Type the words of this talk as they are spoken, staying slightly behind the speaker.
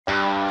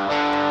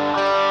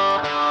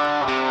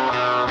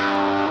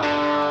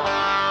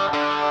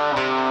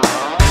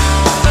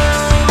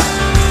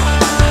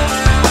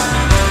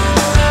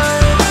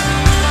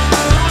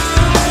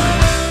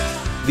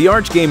the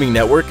Arch Gaming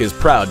Network is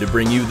proud to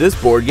bring you this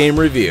board game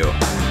review.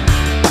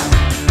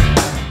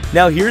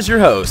 Now here's your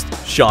host,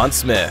 Sean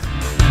Smith.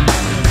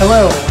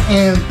 Hello,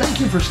 and thank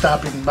you for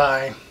stopping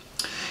by.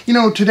 You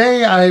know,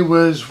 today I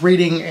was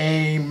reading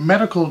a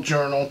medical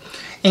journal,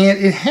 and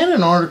it had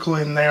an article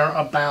in there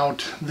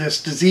about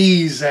this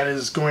disease that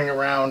is going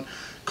around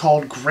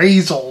called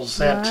Grazels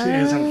that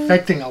is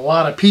infecting a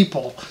lot of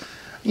people.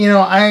 You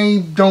know,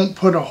 I don't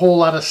put a whole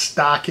lot of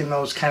stock in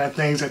those kind of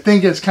things. I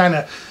think it's kind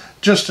of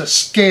just a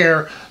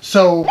scare.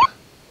 So,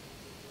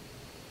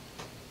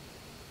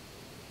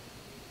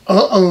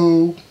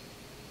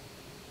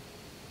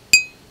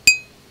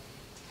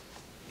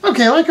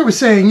 okay, like I was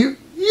saying, you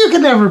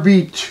can never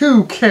be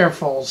too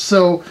careful.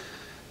 So,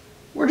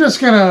 we're just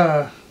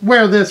gonna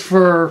wear this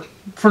for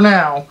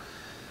now.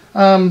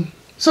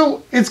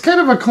 So, it's kind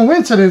of a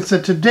coincidence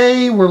that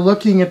today we're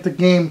looking at the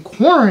game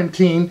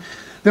Quarantine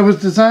that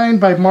was designed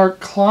by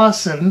Mark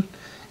Clausen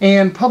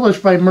and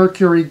published by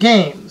Mercury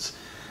Games.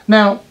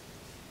 Now,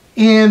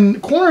 in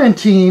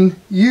Quarantine,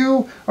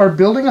 you are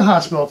building a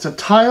hospital. It's a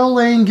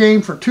tile-laying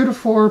game for 2 to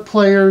 4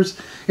 players.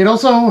 It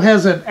also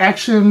has an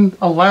action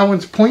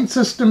allowance point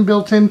system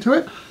built into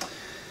it,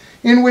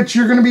 in which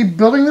you're going to be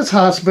building this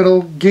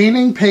hospital,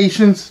 gaining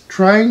patients,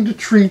 trying to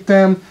treat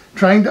them,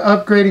 trying to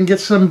upgrade and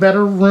get some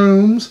better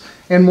rooms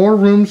and more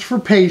rooms for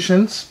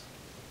patients,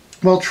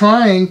 while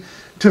trying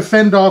to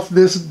fend off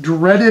this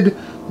dreaded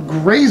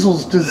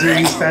Grazels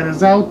disease that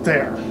is out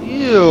there.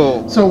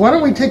 Ew. So why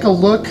don't we take a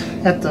look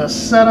at the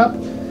setup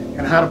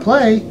and how to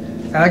play,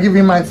 and I'll give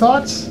you my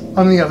thoughts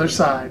on the other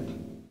side.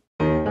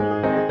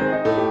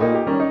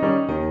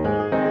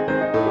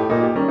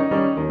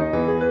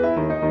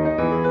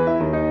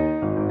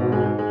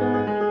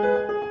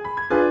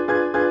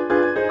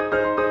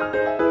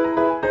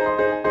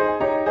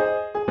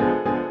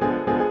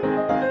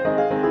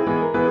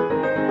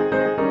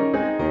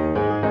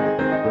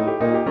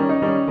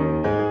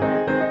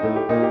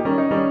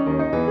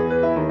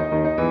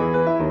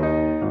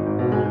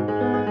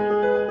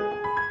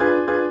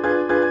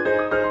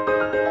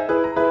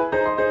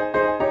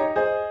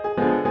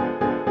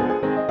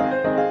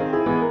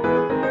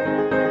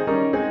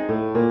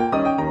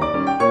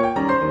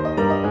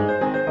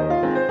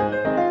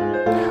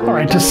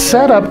 Alright, to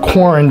set up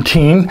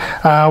Quarantine,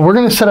 we're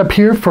going to set up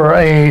here for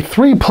a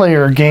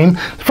 3-player game.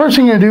 The first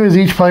thing you're going to do is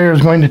each player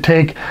is going to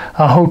take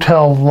a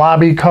hotel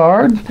lobby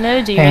card.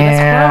 No, dear,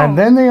 and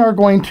then they are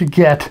going to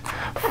get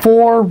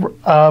 4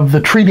 of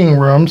the treating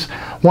rooms,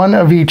 1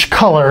 of each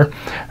color.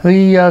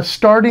 The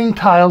starting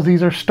tiles,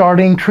 these are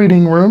starting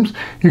treating rooms,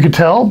 you can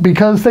tell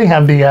because they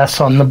have the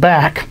S on the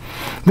back.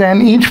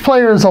 Then each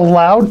player is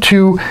allowed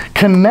to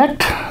connect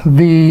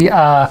the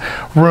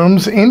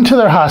rooms into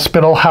their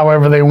hospital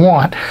however they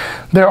want.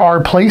 There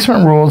are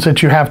placement rules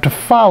that you have to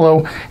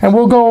follow, and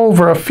we'll go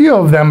over a few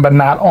of them, but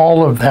not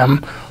all of them.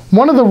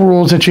 One of the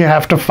rules that you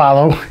have to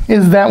follow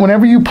is that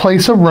whenever you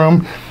place a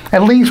room,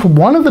 at least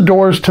one of the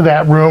doors to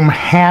that room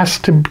has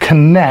to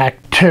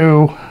connect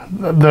to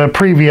the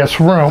previous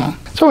room.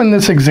 So in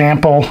this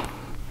example,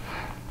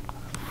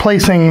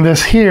 placing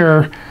this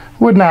here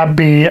would not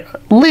be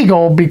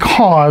legal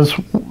because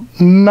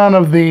none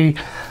of the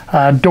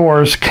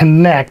doors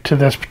connect to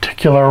this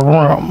particular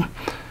room.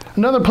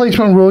 Another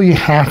placement rule you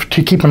have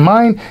to keep in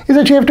mind is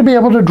that you have to be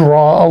able to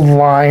draw a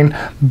line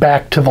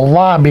back to the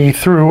lobby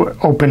through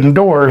open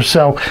doors.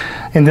 So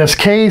in this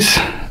case,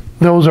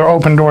 those are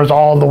open doors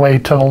all the way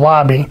to the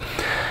lobby.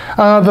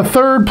 The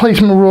third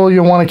placement rule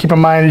you'll want to keep in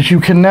mind is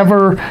you can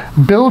never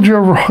build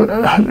your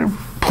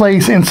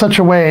place in such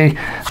a way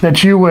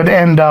that you would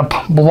end up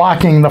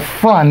blocking the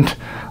front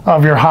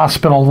of your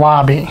hospital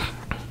lobby.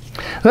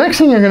 The next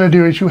thing you're going to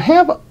do is you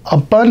have a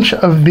bunch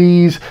of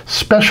these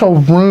special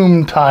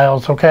room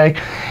tiles, okay?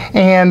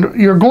 And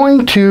you're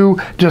going to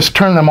just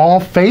turn them all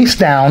face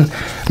down,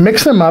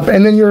 mix them up,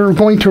 and then you're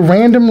going to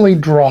randomly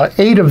draw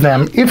 8 of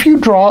them. If you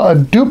draw a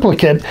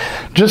duplicate,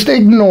 just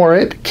ignore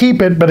it,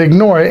 keep it, but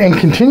ignore it, and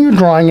continue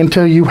drawing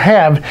until you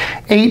have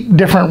 8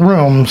 different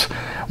rooms.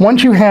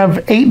 Once you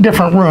have 8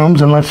 different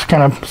rooms, and let's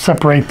kind of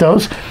separate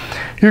those,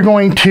 you're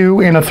going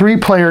to, in a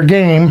 3-player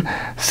game,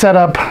 set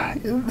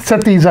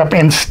these up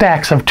in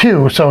stacks of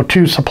 2. So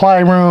 2 supply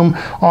room,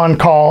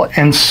 on-call,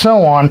 and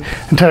so on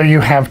until you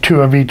have 2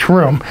 of each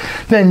room.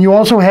 Then you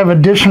also have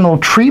additional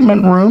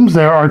treatment rooms.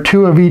 There are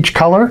 2 of each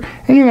color,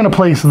 and you're going to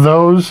place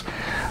those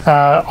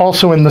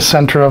also in the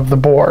center of the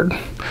board.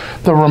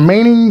 The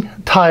remaining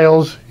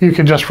tiles you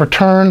can just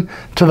return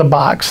to the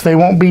box. They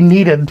won't be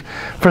needed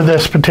for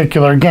this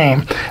particular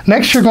game.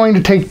 Next, you're going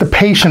to take the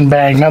patient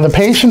bag. Now, the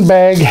patient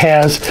bag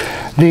has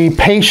the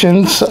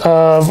patients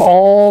of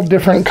all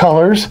different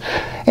colors,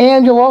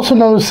 and you'll also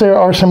notice there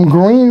are some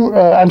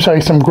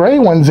some gray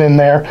ones in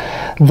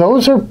there.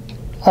 Those are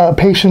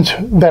patients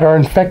that are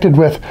infected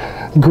with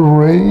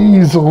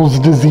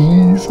Grazels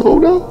disease. Oh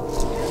no.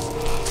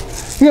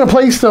 You're going to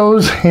place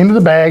those into the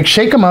bag,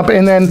 shake them up,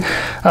 and then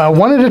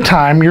one at a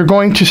time, you're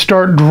going to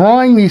start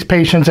drawing these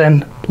patients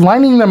and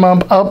lining them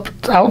up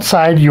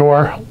outside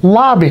your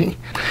lobby.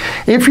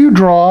 If you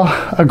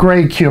draw a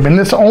gray cube, and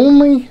this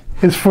only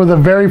is for the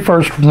very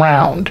first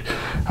round.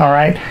 All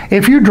right.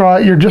 If you draw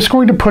it, you're just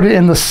going to put it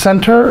in the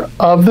center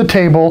of the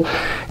table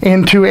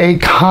into a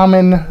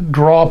common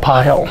draw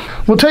pile.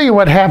 We'll tell you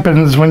what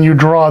happens when you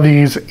draw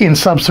these in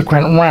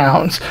subsequent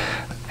rounds.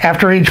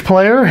 After each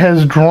player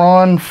has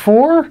drawn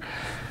 4,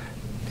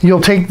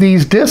 you'll take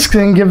these discs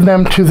and give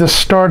them to the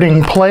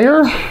starting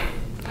player.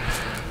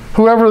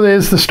 Whoever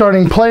is the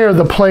starting player,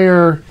 the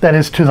player that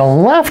is to the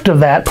left of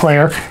that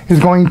player is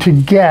going to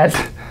get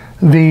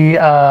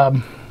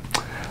the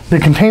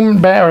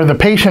containment bag or the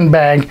patient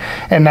bag,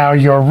 and now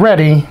you're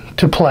ready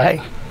to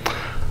play.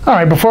 All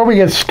right, before we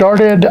get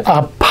started,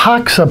 a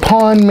pox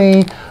upon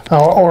me,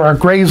 or a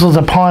grazels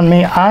upon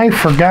me, I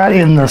forgot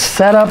in the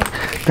setup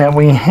that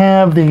we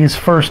have these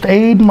first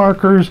aid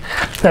markers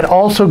that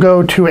also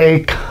go to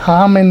a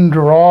common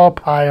draw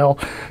pile.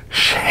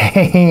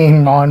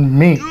 Shame on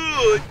me.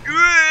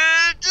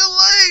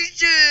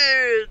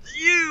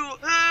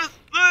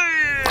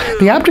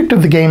 The object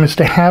of the game is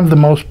to have the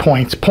most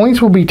points.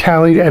 Points will be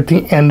tallied at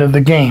the end of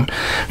the game.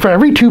 For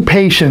every 2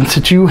 patients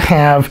that you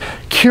have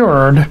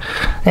cured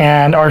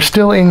and are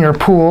still in your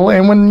pool,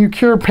 and when you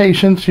cure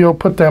patients, you'll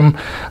put them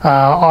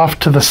off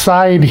to the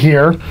side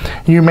here.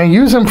 You may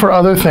use them for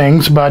other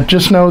things, but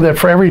just know that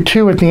for every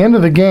 2 at the end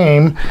of the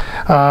game,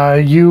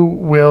 you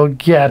will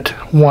get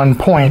 1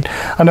 point.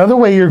 Another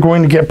way you're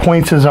going to get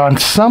points is on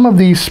some of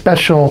these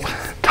special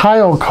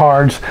tile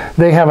cards.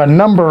 They have a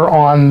number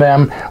on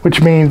them,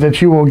 which means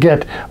that you will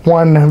get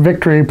 1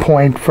 victory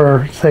point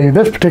for, say,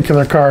 this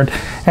particular card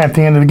at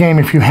the end of the game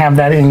if you have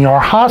that in your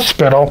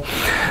hospital.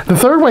 The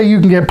third way you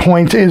can get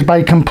points is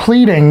by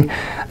completing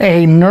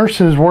a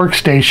nurse's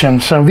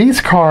workstation. So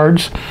these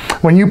cards,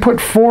 when you put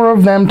 4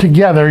 of them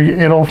together,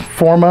 it'll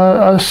form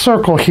a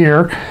circle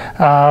here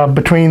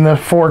between the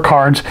 4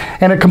 cards,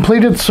 and a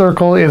completed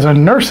circle is a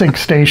nursing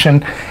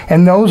station,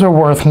 and those are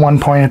worth 1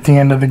 point at the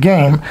end of the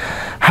game.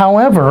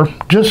 However,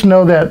 just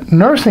know that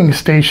nursing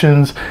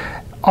stations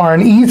are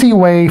an easy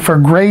way for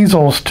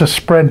grazels to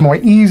spread more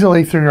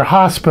easily through your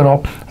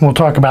hospital. We'll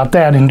talk about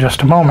that in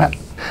just a moment.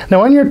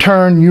 Now, on your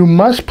turn, you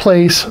must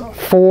place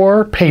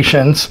 4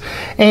 patients,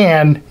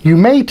 and you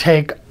may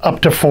take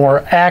up to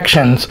 4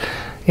 actions.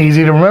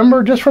 Easy to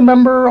remember. Just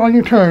remember on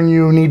your turn,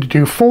 you need to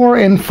do 4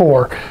 and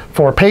 4.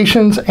 4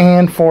 patients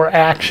and 4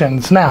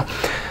 actions. Now,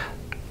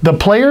 the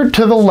player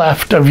to the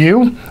left of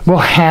you will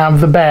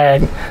have the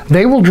bag.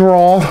 They will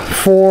draw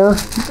 4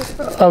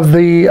 of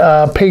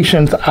the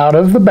patients out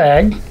of the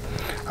bag,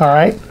 all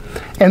right?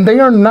 And they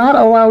are not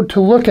allowed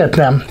to look at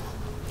them.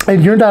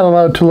 And you're not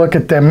allowed to look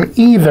at them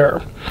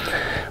either.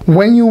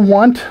 When you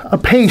want a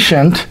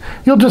patient,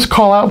 you'll just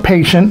call out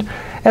patient,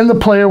 and the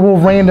player will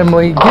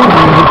randomly give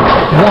you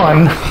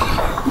 1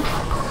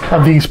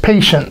 of these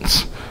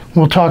patients.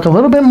 We'll talk a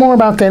little bit more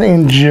about that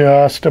in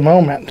just a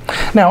moment.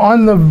 Now,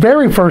 on the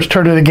very first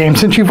turn of the game,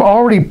 since you've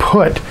already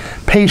put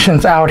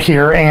patients out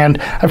here,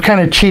 and I've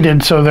kind of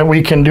cheated so that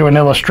we can do an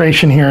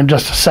illustration here in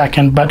just a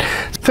second, but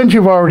since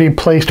you've already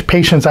placed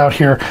patients out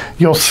here,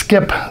 you'll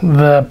skip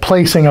the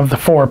placing of the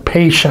 4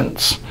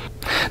 patients.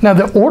 Now,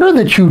 the order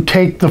that you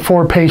take the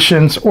 4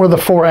 patients or the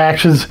 4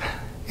 actions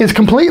is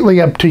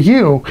completely up to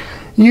you.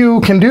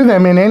 You can do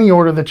them in any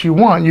order that you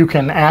want. You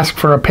can ask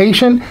for a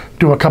patient,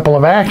 do a couple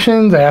of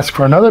actions, ask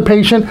for another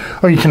patient,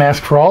 or you can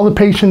ask for all the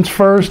patients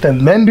first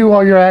and then do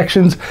all your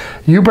actions.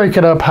 You break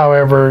it up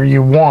however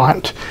you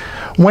want.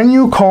 When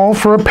you call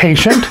for a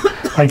patient,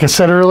 like I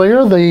said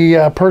earlier,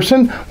 the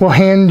person will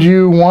hand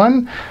you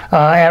 1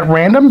 at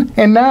random,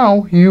 and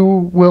now you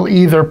will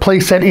either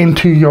place it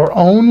into your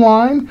own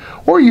line,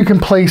 or you can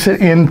place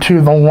it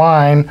into the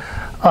line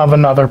of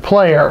another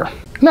player.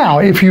 Now,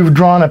 if you've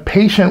drawn a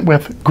patient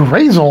with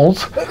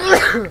grazels,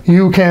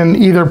 you can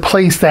either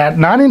place that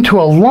not into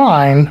a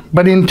line,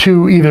 but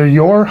into either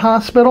your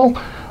hospital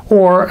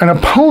or an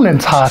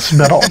opponent's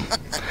hospital.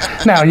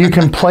 Now, you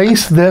can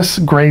place this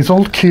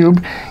grazel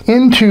cube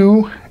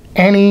into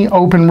any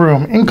open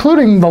room,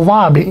 including the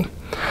lobby.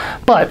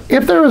 But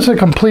if there is a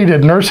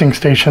completed nursing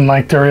station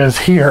like there is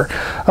here,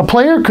 a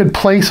player could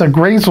place a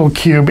grazel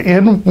cube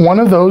in one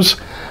of those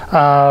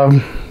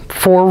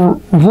 4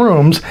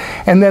 rooms,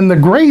 and then the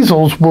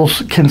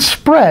grazels can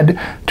spread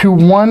to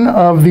one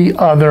of the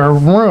other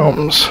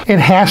rooms. It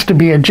has to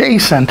be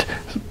adjacent.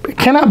 It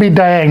cannot be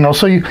diagonal,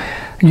 so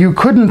you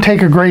couldn't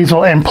take a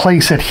grazel and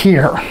place it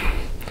here.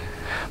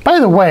 By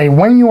the way,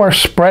 when you are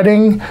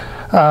spreading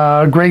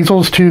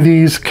grazels to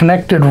these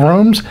connected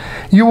rooms,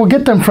 you will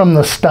get them from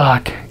the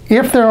stock.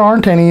 If there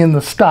aren't any in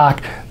the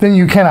stock, then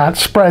you cannot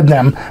spread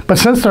them. But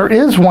since there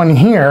is one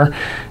here,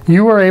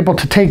 you are able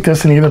to take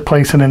this and either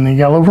place it in the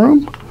yellow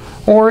room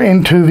or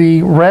into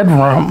the red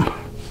room.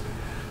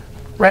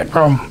 Red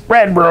room,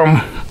 red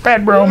room,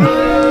 red room.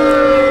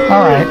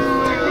 All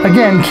right.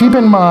 Again, keep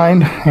in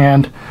mind,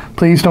 and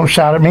please don't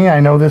shout at me. I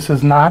know this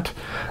is not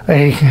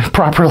a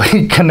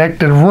properly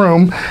connected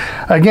room.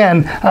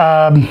 Again,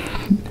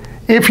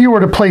 if you were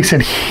to place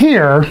it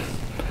here,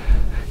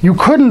 you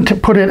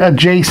couldn't put it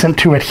adjacent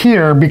to it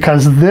here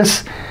because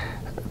this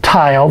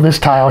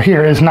tile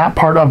here is not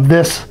part of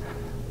this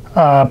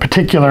a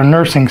particular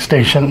nursing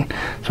station.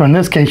 So in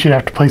this case, you'd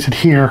have to place it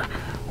here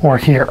or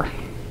here.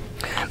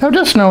 Now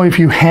just know if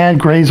you had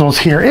Grayzels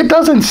here, it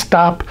doesn't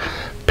stop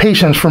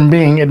patients from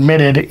being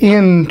admitted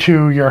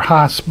into your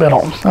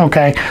hospital,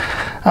 okay?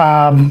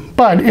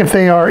 But if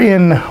they are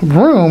in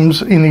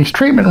rooms, in these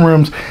treatment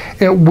rooms,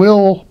 it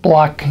will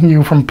block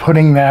you from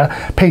putting the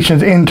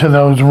patients into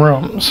those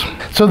rooms.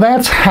 So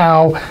that's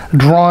how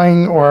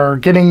drawing or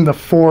getting the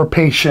 4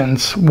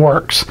 patients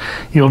works.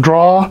 You'll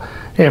draw.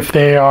 If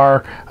they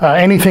are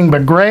anything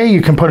but gray,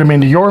 you can put them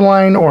into your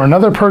line or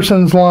another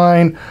person's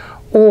line.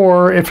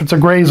 Or if it's a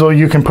Grayzel,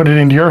 you can put it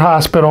into your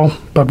hospital,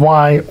 but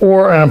why,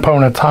 or an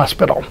opponent's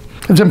hospital.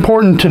 It's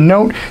important to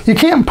note, you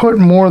can't put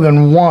more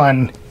than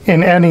 1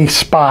 in any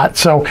spot.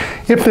 So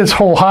if this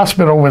whole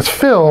hospital was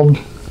filled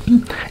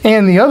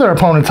and the other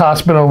opponent's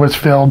hospital was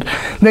filled,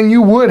 then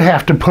you would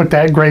have to put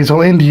that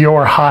Grayzel into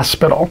your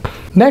hospital.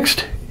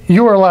 Next,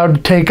 you are allowed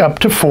to take up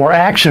to 4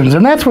 actions,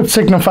 and that's what's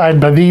signified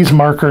by these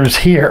markers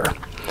here.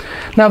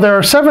 Now there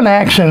are 7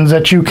 actions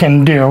that you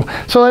can do,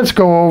 so let's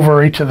go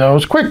over each of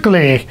those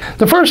quickly.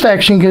 The first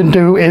action you can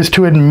do is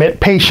to admit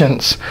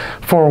patients.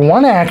 For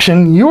 1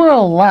 action, you are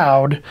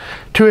allowed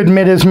to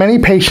admit as many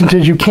patients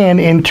as you can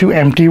into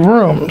empty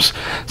rooms.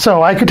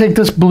 So I could take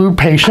this blue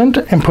patient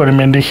and put him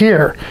into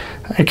here.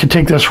 I could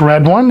take this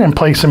red one and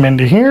place him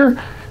into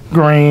here,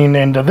 green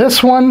into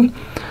this one,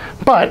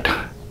 but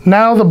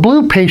now the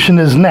blue patient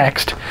is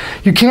next.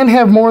 You can't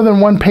have more than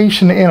 1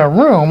 patient in a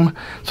room,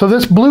 so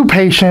this blue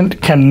patient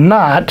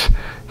cannot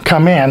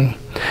come in.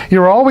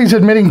 You're always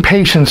admitting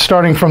patients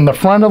starting from the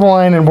front of the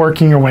line and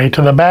working your way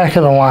to the back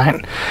of the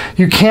line.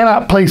 You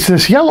cannot place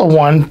this yellow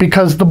one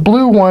because the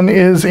blue one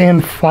is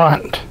in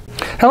front.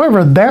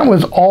 However, that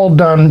was all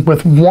done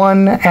with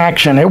 1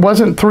 action. It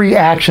wasn't 3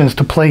 actions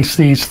to place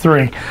these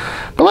 3.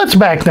 But let's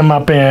back them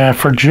up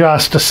for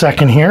just a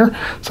second here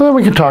so that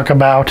we can talk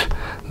about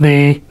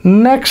the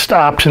next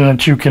option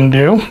that you can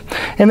do,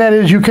 and that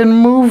is you can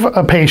move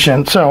a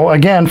patient. So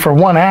again, for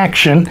 1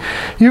 action,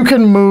 you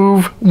can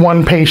move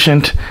 1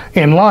 patient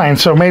in line.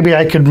 So maybe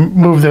I could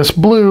move this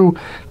blue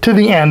to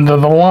the end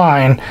of the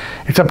line.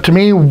 It's up to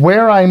me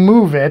where I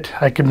move it.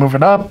 I could move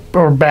it up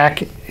or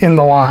back in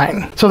the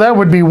line. So that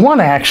would be 1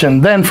 action.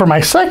 Then for my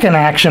second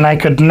action, I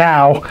could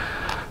now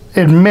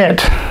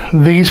admit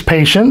these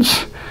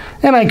patients,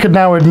 and I could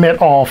now admit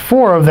all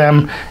 4 of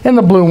them, and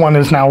the blue one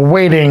is now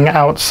waiting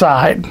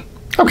outside.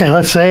 Okay,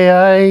 let's say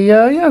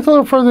it's a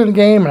little further in the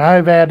game, and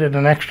I've added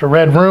an extra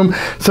red room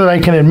so that I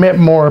can admit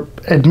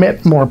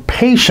more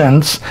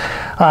patients.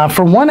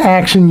 For 1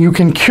 action, you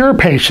can cure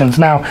patients.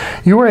 Now,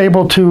 you are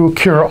able to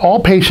cure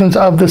all patients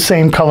of the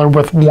same color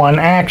with 1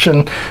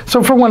 action.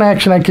 So for 1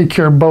 action, I could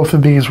cure both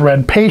of these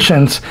red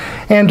patients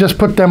and just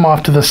put them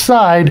off to the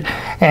side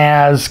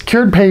as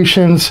cured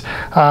patients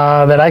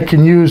that I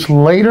can use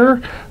later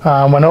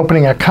when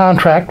opening a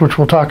contract, which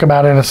we'll talk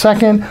about in a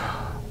second,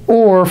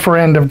 or for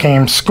end of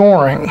game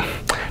scoring.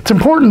 It's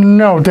important to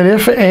note that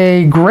if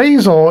a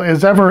Grayzel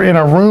is ever in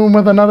a room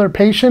with another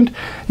patient,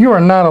 you are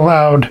not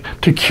allowed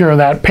to cure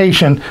that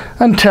patient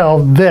until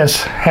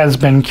this has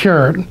been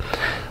cured.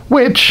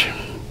 Which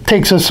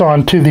takes us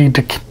on to the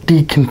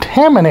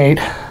decontaminate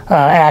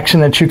action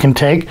that you can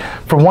take.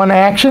 For 1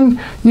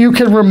 action, you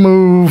can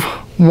remove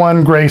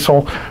 1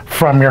 Grayzel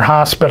from your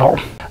hospital.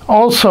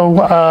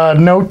 Also,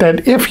 note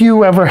that if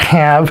you ever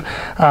have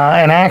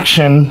an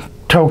action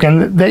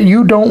token that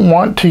you don't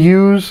want to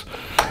use,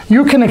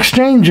 you can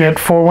exchange it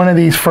for one of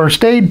these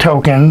first aid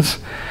tokens,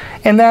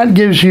 and that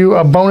gives you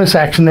a bonus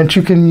action that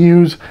you can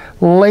use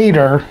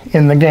later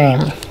in the game.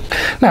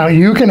 Now,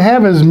 you can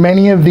have as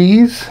many of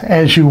these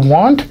as you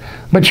want,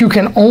 but you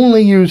can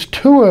only use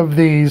 2 of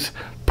these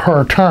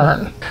per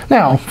turn.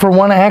 Now, for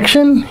 1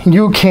 action,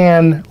 you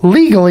can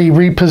legally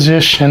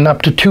reposition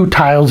up to 2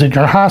 tiles in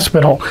your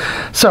hospital.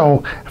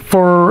 So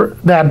for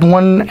that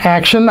 1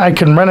 action, I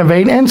can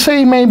renovate and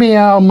say maybe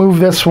I'll move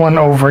this one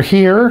over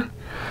here,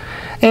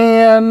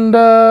 and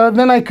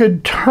then I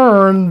could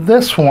turn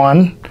this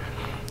one.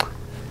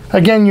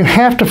 Again, you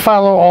have to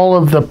follow all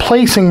of the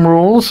placing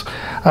rules,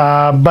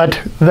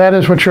 but that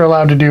is what you're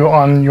allowed to do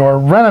on your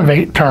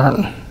renovate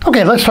turn.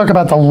 Okay, let's talk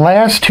about the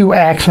last 2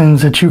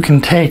 actions that you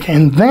can take,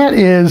 and that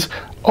is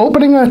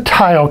opening a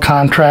tile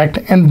contract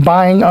and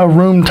buying a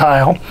room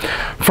tile.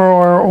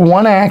 For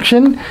 1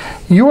 action,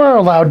 you are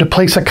allowed to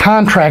place a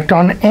contract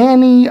on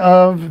any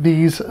of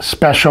these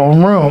special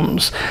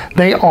rooms.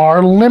 They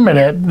are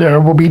limited.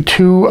 There will be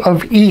 2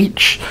 of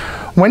each.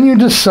 When you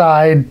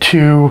decide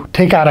to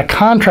take out a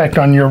contract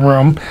on your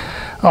room,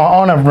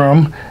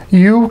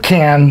 you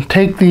can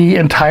take the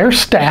entire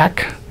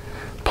stack,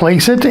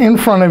 place it in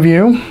front of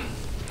you,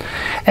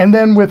 and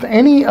then with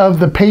any of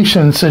the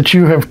patients that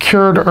you have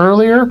cured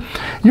earlier,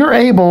 you're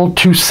able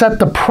to set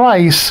the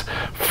price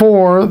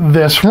for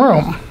this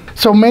room.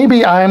 So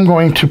maybe I'm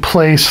going to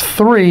place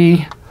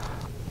 3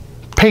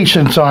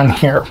 patients on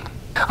here.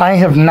 I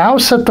have now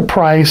set the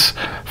price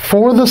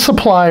for the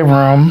supply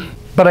room,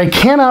 but I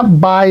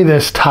cannot buy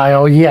this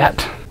tile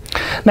yet.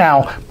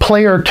 Now,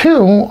 player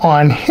 2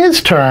 on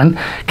his turn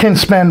can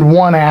spend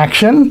 1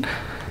 action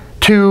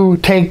to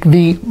take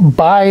the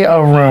buy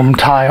a room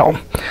tile.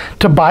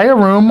 To buy a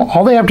room,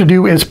 all they have to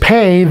do is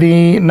pay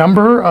the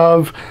number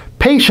of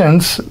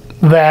patients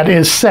that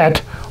is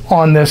set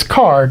on this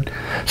card.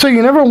 So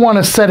you never want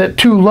to set it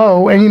too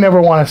low and you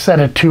never want to set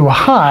it too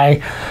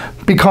high,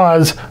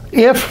 because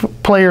if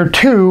player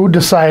 2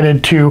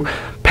 decided to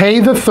pay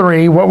the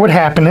 3, what would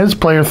happen is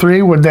player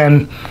 2 would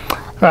then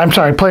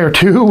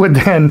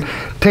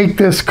take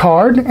this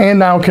card and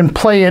now can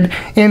play it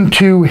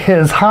into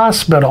his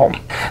hospital.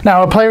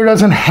 Now, a player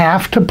doesn't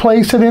have to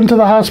place it into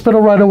the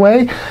hospital right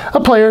away. A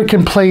player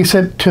can place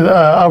it to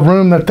a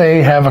room that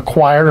they have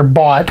acquired or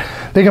bought.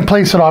 They can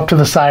place it off to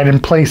the side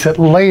and place it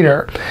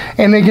later.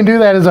 And they can do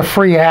that as a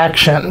free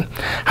action.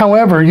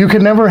 However, you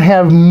can never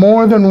have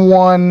more than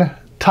one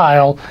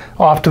tile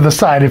off to the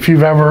side. If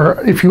you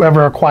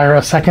ever acquire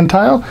a second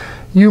tile,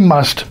 you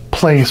must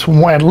place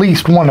at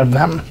least one of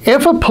them.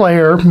 If a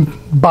player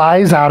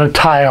buys out a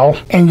tile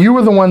and you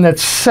were the one that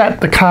set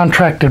the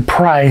contracted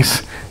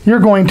price, you're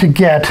going to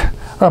get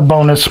a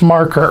bonus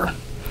marker.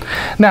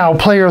 Now,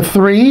 player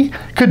 3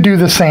 could do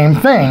the same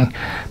thing.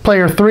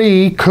 Player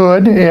 3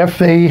 could, if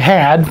they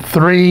had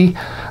 3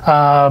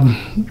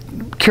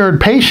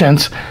 cured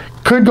patients,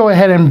 could go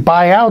ahead and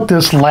buy out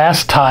this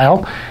last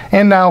tile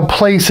and now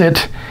place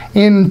it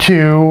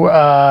into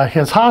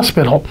his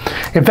hospital.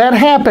 If that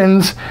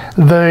happens,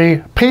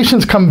 the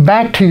patients come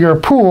back to your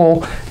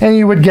pool and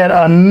you would get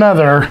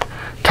another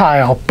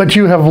tile, but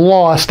you have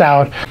lost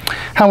out.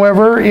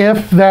 However,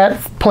 if that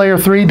player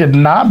 3 did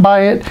not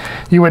buy it,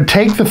 you would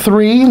take the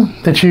 3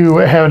 that you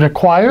had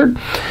acquired,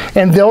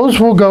 and those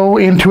will go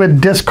into a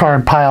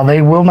discard pile.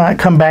 They will not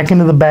come back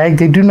into the bag.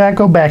 They do not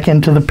go back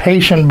into the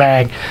patient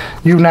bag.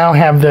 You now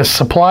have this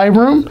supply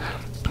room,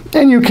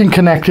 and you can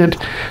connect it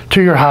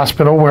to your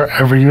hospital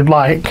wherever you'd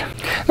like.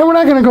 Now, we're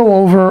not going to go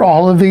over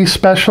all of these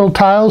special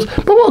tiles,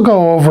 but we'll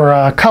go over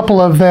a couple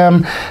of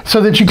them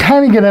so that you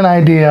kind of get an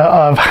idea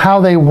of how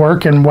they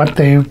work and what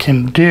they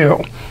can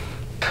do.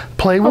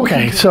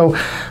 Okay, so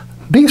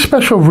these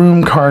special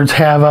room cards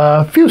have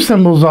a few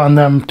symbols on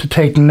them to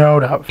take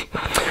note of.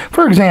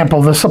 For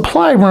example, the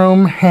supply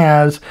room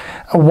has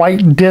a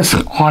white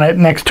disc on it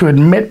next to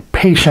admit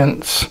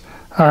patients.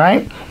 All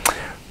right?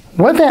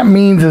 What that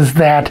means is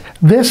that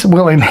this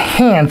will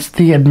enhance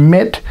the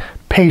admit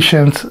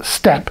patients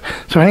step.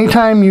 So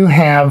anytime you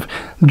have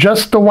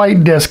just the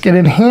white disc, it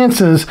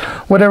enhances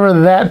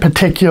whatever that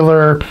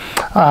particular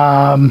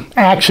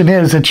action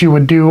is that you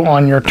would do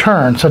on your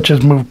turn, such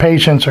as move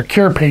patients or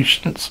cure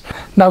patients.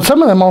 Now,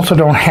 some of them also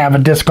don't have a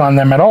disc on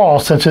them at all,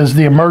 such as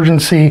the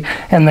emergency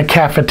and the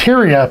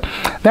cafeteria.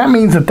 That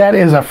means that that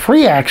is a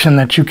free action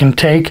that you can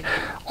take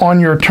on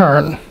your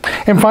turn.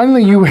 And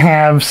finally, you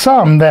have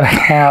some that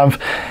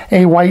have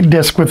a white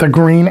disc with a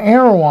green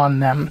arrow on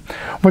them.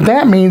 What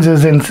that means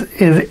is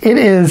it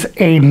is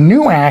a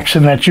new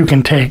action that you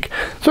can take.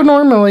 So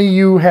normally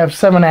you have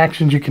 7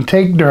 actions you can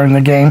take during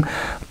the game,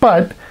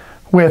 but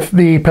with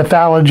the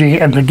pathology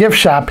and the gift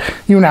shop,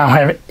 you now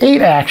have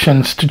 8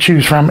 actions to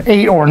choose from,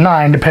 8 or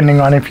 9, depending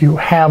on if you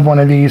have one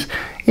of these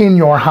in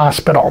your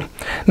hospital.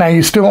 Now,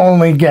 you still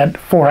only get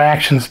 4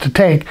 actions to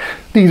take.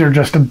 These are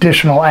just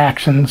additional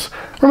actions.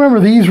 Remember,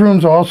 these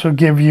rooms also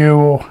give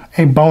you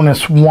a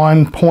bonus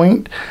 1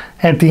 point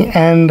at the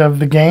end of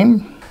the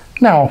game.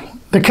 Now,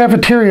 the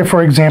cafeteria,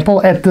 for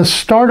example, at the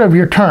start of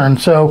your turn,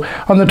 so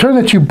on the turn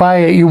that you buy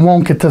it, you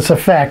won't get this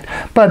effect,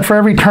 but for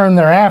every turn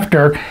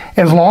thereafter,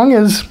 as long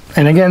as,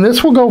 and again,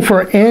 this will go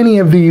for any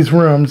of these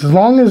rooms, as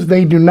long as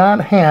they do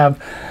not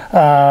have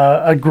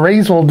a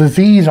Graysel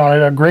disease on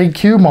it, a gray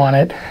cube on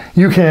it,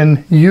 you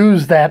can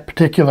use that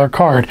particular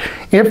card.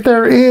 If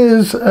there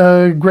is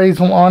a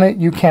Graysel on it,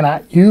 you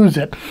cannot use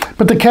it.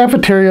 But the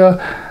cafeteria,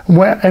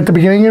 at the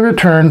beginning of your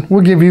turn,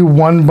 will give you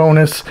 1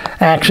 bonus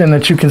action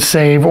that you can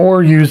save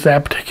or use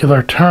that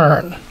particular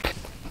turn.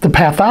 The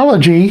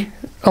pathology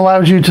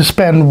allows you to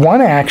spend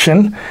 1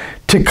 action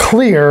to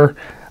clear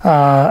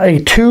a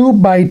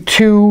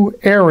 2x2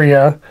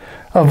 area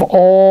of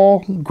all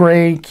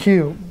gray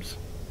cubes.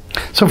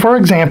 So for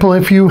example,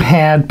 if you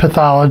had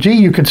pathology,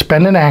 you could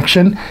spend an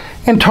action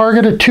and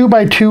target a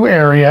 2x2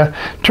 area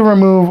to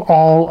remove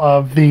all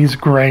of these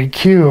gray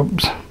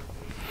cubes.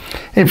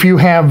 If you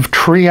have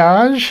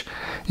triage,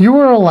 you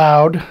are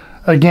allowed,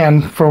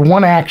 again, for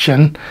 1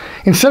 action,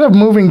 instead of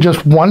moving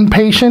just 1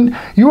 patient,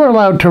 you are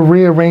allowed to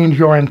rearrange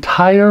your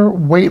entire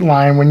wait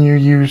line when you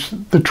use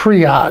the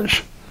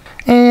triage.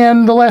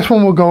 And the last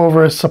one we'll go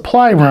over is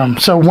supply room.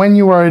 So when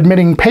you are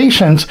admitting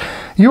patients,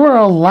 you are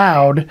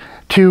allowed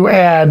to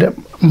add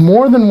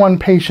more than 1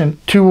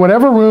 patient to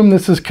whatever room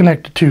this is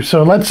connected to.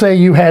 So let's say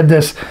you had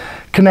this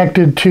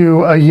connected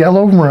to a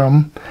yellow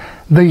room.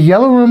 The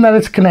yellow room that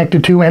it's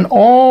connected to, and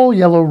all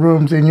yellow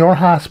rooms in your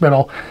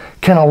hospital,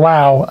 can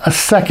allow a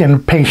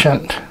second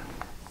patient.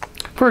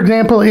 For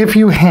example, if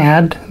you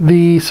had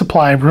the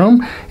supply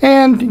room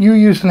and you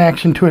used an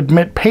action to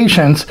admit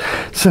patients,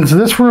 since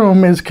this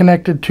room is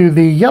connected to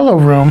the yellow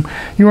room,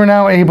 you are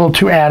now able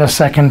to add a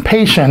second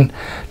patient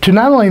to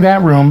not only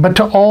that room, but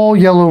to all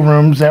yellow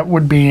rooms that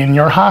would be in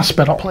your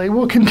hospital. Play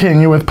will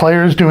continue with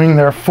players doing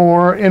their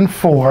 4 and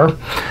 4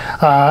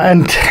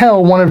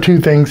 until one of two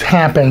things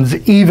happens.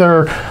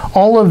 Either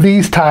all of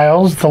these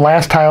tiles, the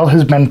last tile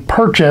has been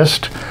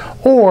purchased,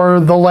 or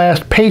the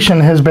last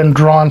patient has been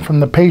drawn from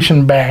the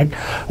patient bag.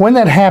 When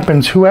that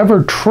happens,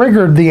 whoever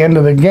triggered the end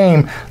of the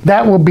game,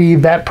 that will be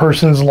that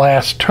person's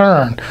last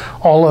turn.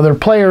 All other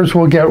players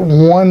will get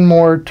one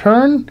more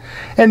turn,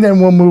 and then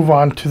we'll move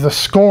on to the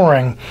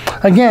scoring.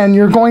 Again,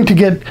 you're going to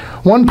get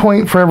 1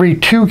 point for every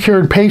 2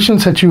 cured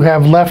patients that you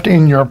have left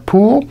in your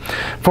pool.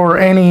 For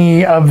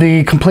any of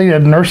the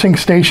completed nursing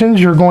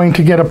stations, you're going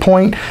to get a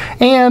point.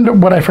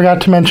 And what I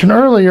forgot to mention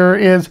earlier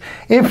is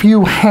if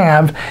you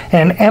have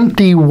an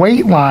empty wait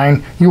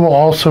line, you will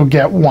also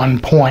get 1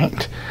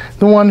 point.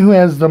 The one who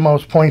has the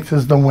most points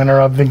is the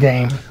winner of the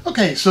game.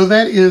 Okay, so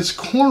that is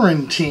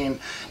Quarantine.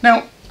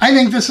 Now, I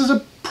think this is a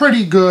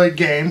pretty good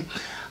game.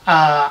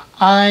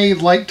 I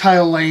like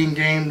tile laying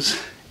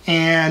games,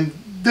 and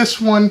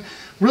this one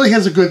really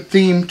has a good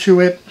theme to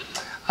it.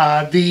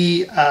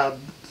 The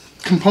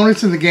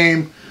components in the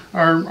game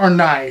are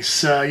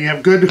nice. You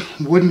have good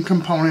wooden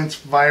components,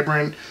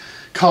 vibrant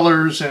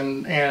colors,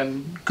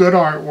 and good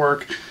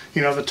artwork.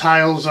 You know, the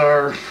tiles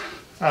are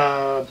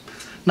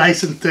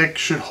nice and thick,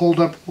 should hold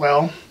up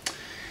well.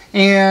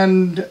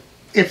 And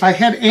if I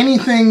had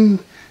anything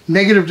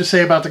negative to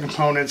say about the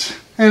components,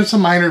 and it's a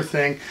minor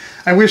thing,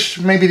 I wish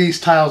maybe these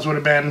tiles would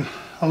have been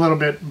a little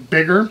bit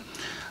bigger.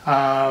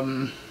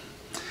 I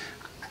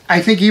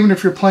think even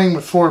if you're playing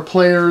with 4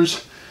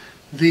 players,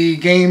 the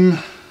game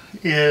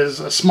is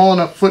a small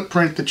enough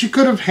footprint that you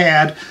could have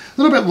had a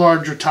little bit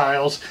larger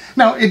tiles.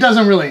 Now, it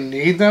doesn't really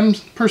need them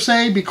per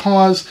se,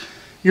 because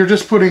you're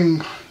just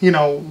putting, you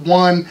know,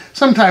 one,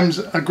 sometimes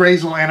a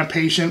Grazel and a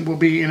patient will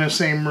be in the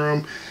same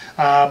room.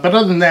 But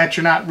other than that,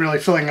 you're not really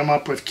filling them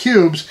up with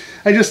cubes.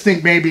 I just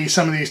think maybe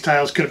some of these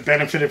tiles could have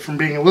benefited from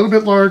being a little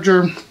bit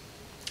larger,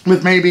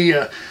 with maybe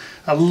a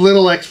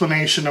little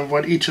explanation of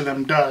what each of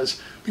them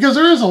does. Because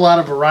there is a lot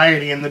of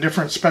variety in the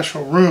different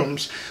special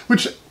rooms,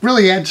 which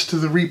really adds to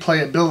the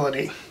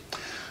replayability.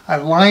 I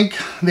like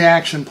the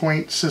action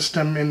point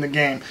system in the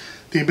game.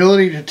 The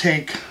ability to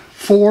take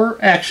 4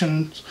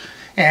 actions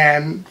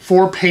and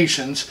 4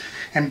 patients,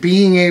 and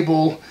being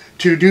able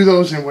to do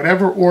those in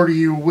whatever order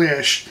you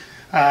wish,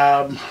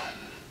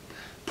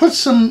 put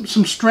some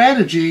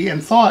strategy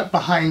and thought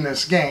behind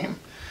this game.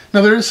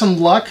 Now, there is some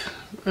luck,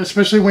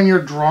 especially when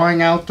you're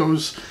drawing out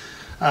those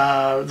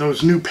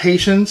new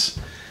patients.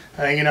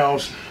 You know,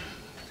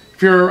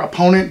 if your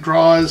opponent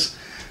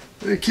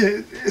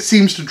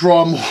seems to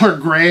draw more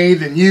gray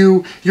than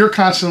you're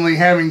constantly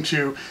having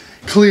to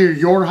clear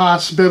your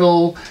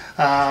hospital,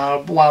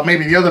 while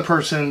maybe the other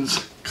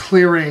person's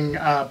clearing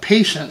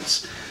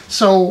patients.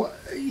 So,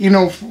 you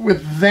know,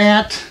 with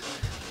that,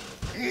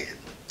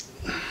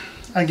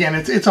 again,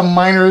 it's a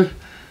minor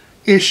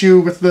issue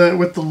with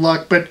the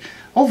luck, but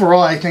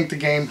overall, I think the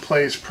game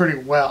plays pretty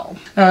well.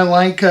 And I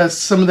like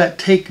some of that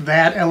take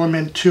that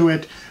element to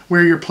it,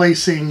 where you're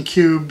placing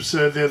cubes,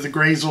 the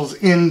Grazels,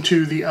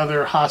 into the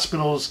other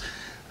hospitals,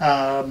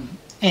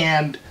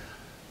 and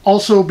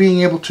also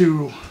being able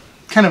to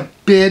kind of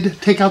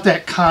bid, take out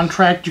that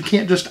contract. You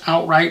can't just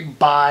outright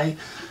buy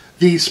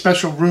these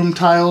special room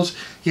tiles.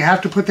 You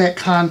have to put that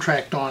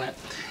contract on it.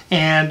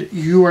 And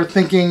you are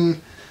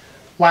thinking,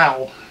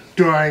 wow,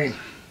 I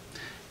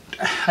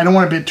don't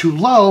want to bid too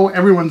low.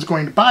 Everyone's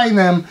going to buy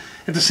them.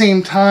 At the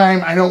same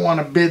time, I don't want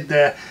to bid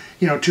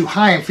too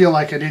high and feel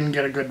like I didn't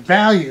get a good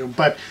value.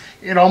 But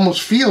it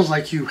almost feels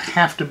like you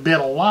have to bid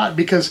a lot,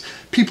 because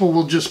people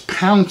will just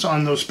pounce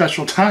on those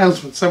special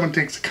tiles when someone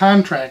takes a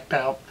contract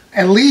out.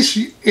 At least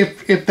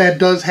if that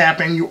does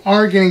happen, you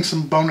are getting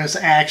some bonus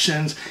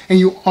actions, and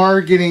you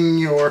are getting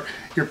your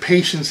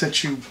patients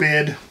that you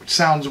bid, which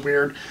sounds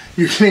weird.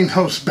 You're getting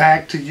those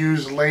back to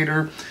use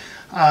later.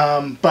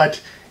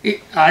 But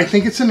I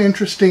think it's an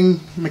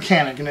interesting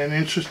mechanic and an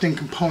interesting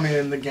component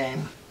in the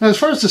game. Now, as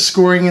far as the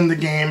scoring in the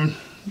game,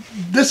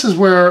 this is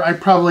where I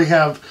probably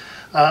have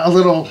a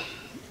little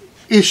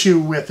issue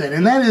with it,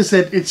 and that is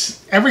that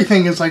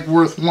everything is like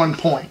worth 1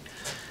 point.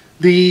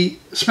 The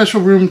special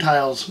room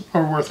tiles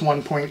are worth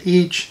 1 point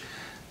each.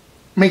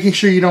 Making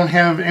sure you don't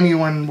have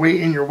anyone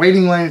wait in your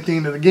waiting line at the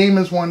end of the game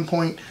is 1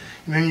 point,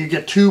 and then you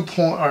get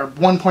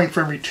 1 point for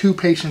every 2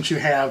 patients you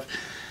have.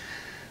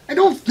 I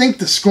don't think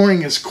the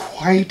scoring is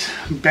quite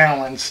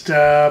balanced.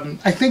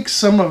 I think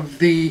some of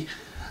the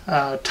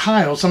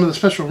tiles, some of the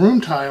special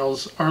room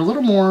tiles, are a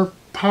little more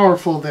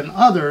powerful than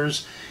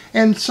others,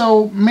 and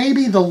so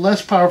maybe the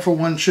less powerful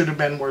ones should have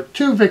been worth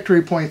 2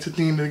 victory points at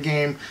the end of the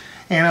game,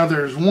 and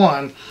others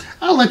 1.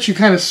 I'll let you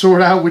kind of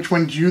sort out which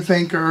ones you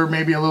think are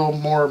maybe a little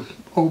more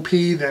OP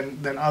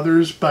than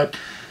others, but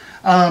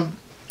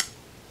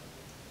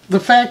the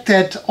fact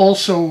that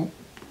also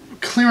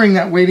clearing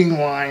that waiting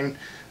line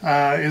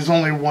is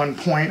only 1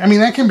 point. I mean,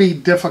 that can be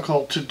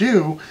difficult to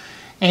do.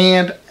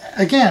 And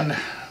again,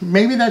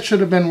 maybe that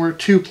should have been worth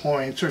 2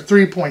 points or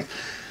 3 points.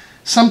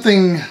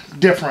 Something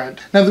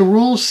different. Now, the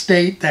rules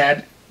state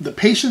that the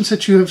patients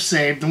that you have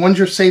saved, the ones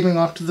you're saving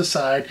off to the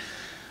side,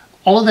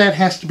 all of that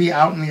has to be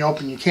out in the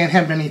open. You can't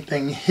have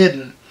anything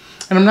hidden.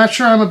 And I'm not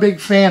sure I'm a big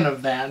fan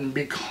of that,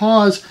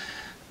 because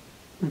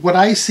what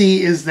I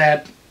see is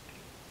that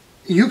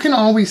you can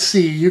always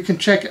see, you can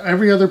check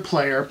every other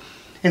player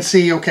and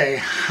see, okay,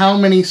 how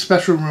many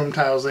special room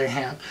tiles they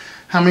have,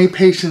 how many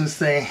patients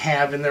they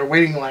have in their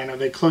waiting line, are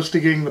they close to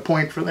getting the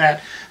point for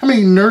that, how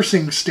many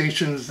nursing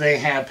stations they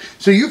have.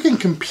 So you can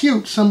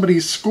compute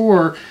somebody's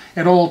score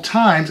at all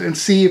times and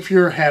see if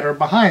you're ahead or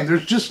behind.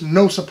 There's just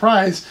no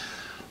surprise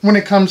when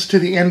it comes to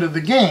the end of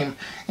the game.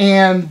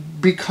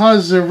 And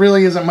because there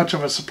really isn't much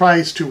of a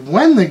surprise to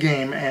when the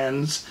game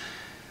ends,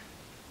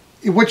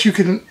 what you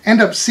can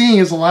end up seeing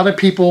is a lot of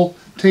people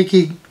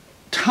taking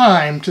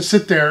time to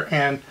sit there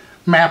and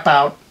map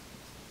out,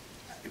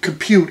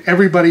 compute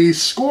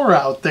everybody's score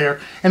out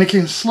there, and it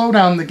can slow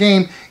down the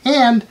game,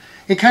 and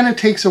it kind of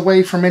takes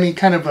away from any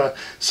kind of a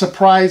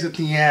surprise at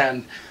the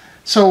end.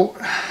 So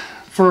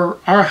for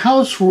our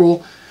house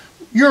rule,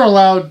 you're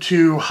allowed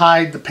to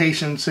hide the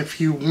patients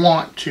if you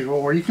want to,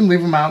 or you can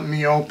leave them out in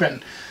the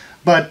open.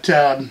 But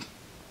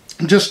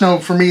just know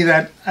for me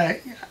that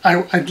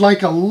I'd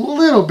like a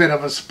little bit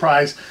of a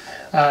surprise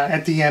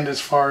at the end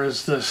as far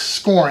as the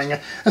scoring,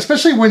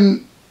 especially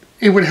when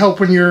it would help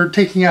when you're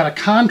taking out a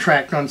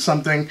contract on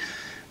something,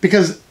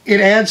 because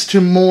it adds to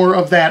more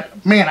of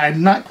that, man,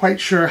 I'm not quite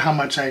sure how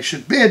much I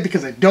should bid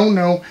because I don't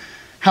know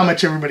how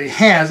much everybody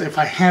has if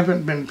I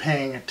haven't been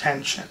paying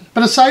attention.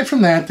 But aside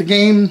from that, the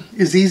game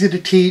is easy to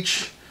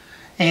teach,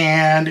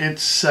 and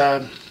it's,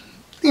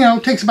 you know,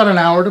 it takes about an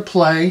hour to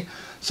play,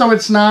 so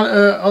it's not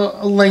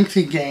a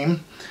lengthy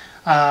game.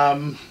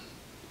 The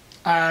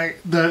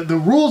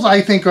rules,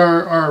 I think,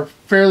 are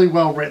fairly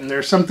well written.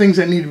 There's some things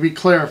that need to be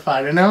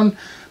clarified. And on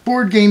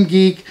Board Game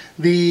Geek,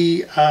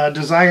 the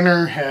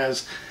designer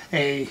has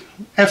a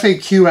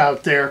FAQ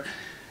out there.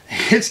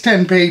 It's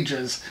 10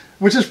 pages,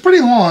 which is pretty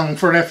long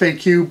for an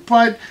FAQ,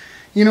 but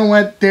you know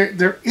what?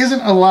 There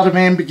isn't a lot of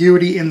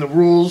ambiguity in the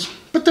rules,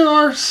 but there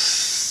are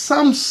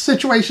some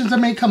situations that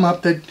may come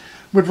up that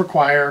would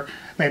require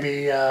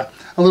maybe a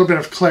little bit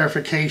of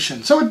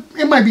clarification. So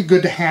it might be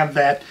good to have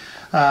that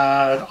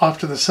off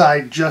to the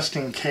side just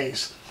in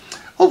case.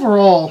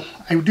 Overall,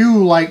 I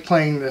do like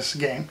playing this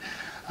game.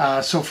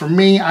 So for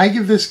me, I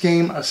give this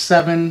game a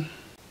 7.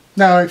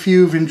 Now, if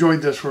you've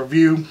enjoyed this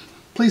review,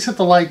 please hit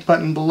the like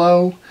button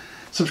below,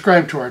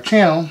 subscribe to our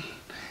channel,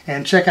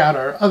 and check out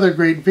our other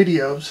great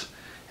videos.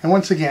 And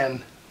once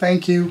again,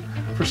 thank you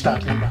for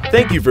stopping by.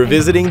 Thank you for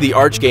visiting the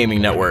Arch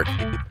Gaming Network.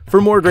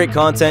 For more great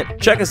content,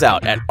 check us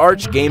out at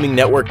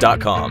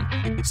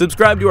archgamingnetwork.com.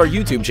 Subscribe to our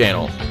YouTube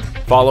channel.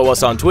 Follow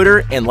us on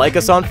Twitter and like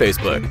us on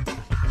Facebook.